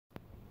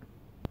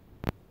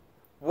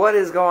What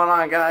is going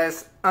on,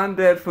 guys?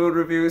 Undead Food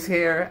Reviews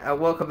here, and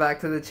welcome back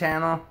to the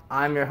channel.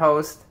 I'm your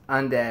host,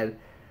 Undead.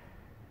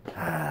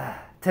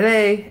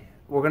 Today,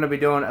 we're going to be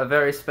doing a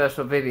very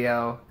special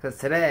video, because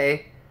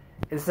today,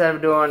 instead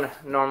of doing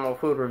normal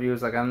food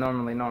reviews like I'm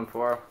normally known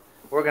for,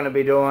 we're going to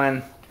be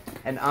doing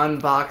an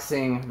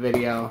unboxing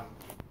video.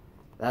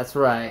 That's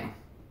right.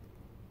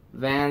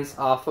 Vans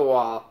Off the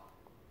Wall.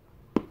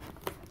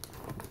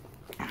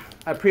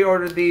 I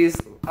pre-ordered these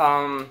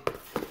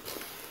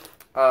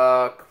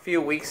a few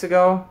weeks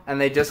ago,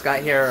 and they just got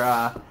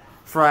here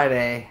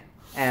Friday,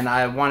 and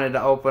I wanted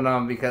to open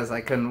them because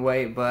I couldn't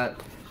wait, but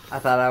I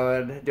thought I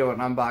would do an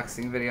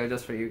unboxing video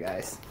just for you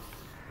guys.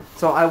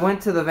 So I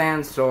went to the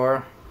Vans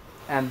store,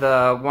 and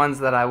the ones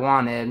that I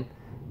wanted,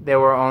 they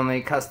were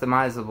only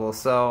customizable,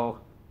 so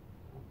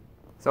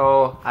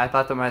I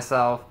thought to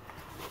myself,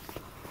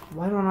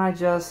 why don't I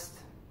just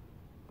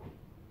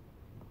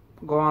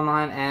go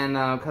online and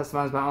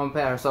customize my own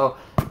pair? So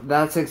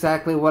that's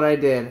exactly what I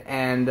did,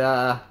 and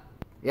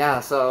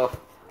yeah, so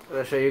I'm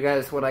gonna show you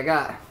guys what I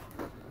got.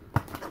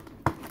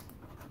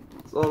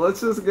 So let's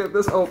just get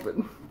this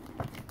open.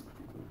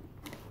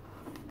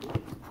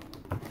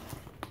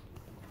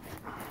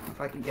 If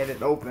I can get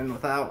it open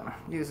without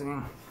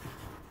using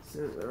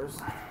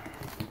scissors.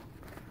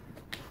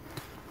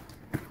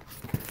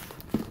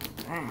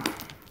 Dang.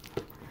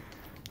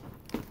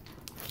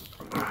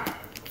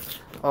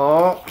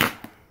 Oh,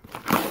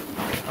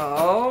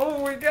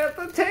 we got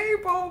the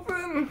tape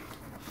open.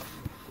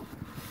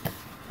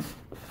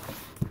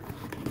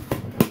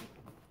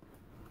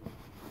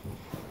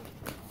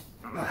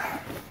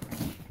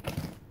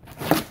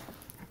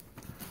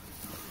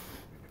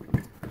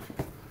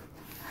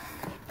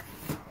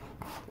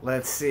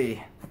 Let's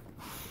see.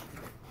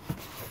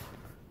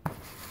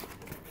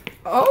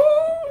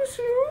 Oh,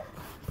 shoot.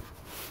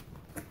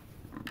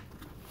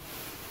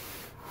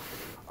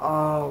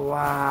 Oh,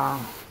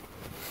 wow.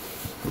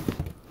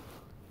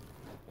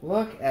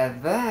 Look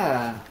at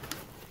that.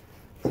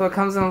 So it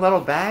comes in a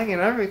little bag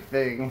and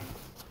everything.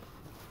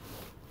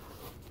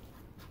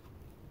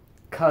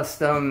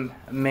 Custom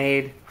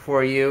made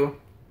for you.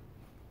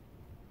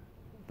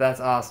 That's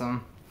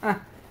awesome.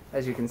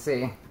 As you can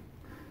see.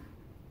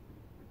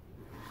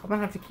 I'm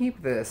gonna have to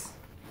keep this.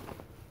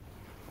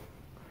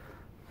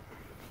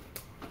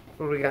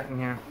 What do we got in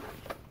here?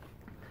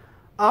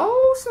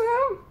 Oh,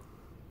 Sam!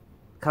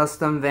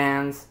 Custom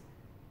Vans.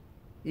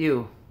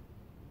 You.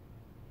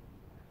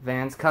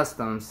 Vans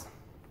Customs.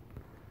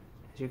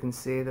 As you can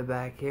see, the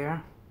back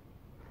here.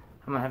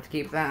 I'm gonna have to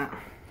keep that.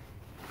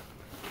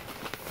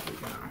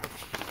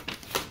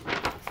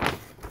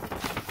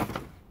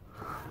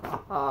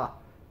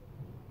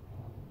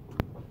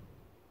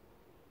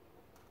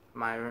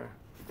 My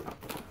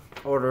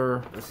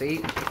order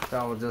receipt, so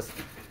I will just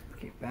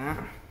keep that.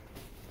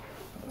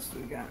 What else do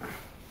we got?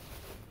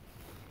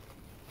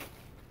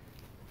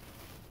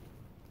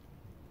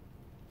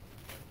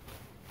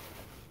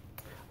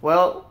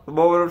 Well, the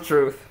moment of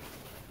truth.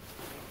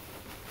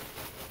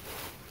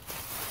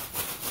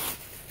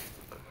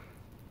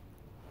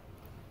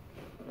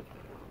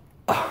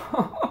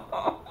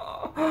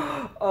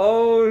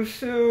 Oh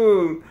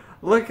shoot!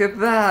 Look at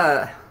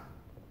that!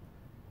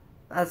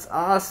 That's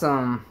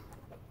awesome.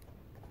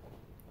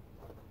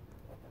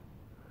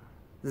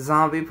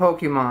 Zombie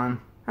Pokemon.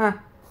 Huh.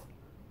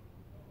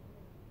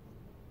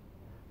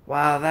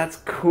 Wow, that's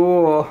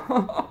cool.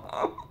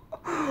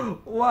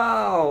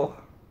 Wow.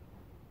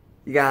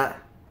 I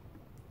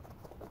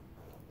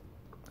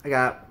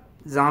got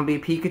Zombie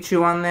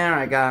Pikachu on there.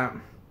 I got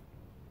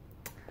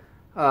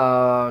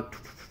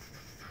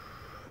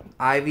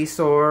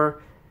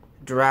Ivysaur,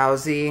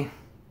 Drowsy,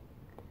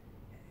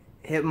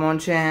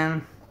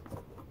 Hitmonchan.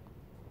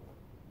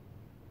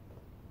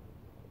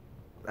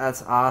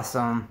 That's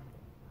awesome.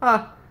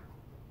 Huh.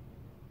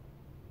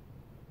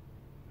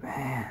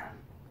 Man.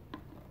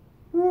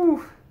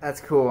 Woo, that's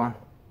cool.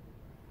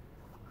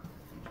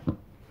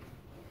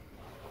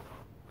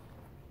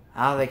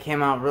 Oh, they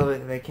came out really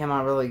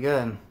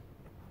good.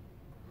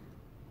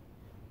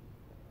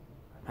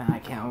 Man, I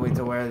can't wait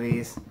to wear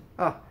these.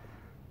 Oh.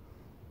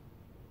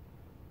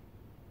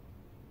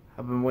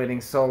 I've been waiting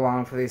so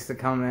long for these to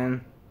come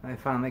in. They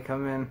finally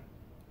come in.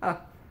 Oh.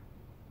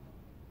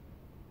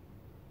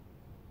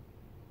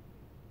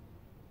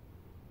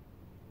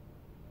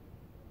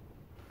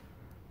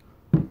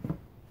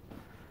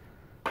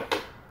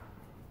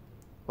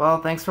 Well,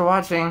 thanks for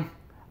watching.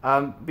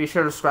 Be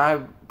sure to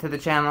subscribe to the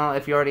channel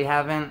if you already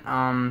haven't.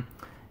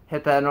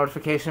 Hit that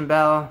notification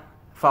bell.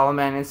 Follow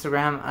me on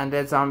Instagram,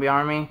 Undead Zombie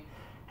Army.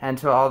 And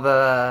to all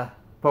the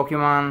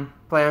Pokemon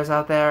players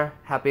out there,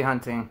 happy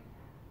hunting.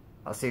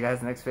 I'll see you guys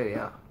in the next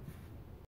video.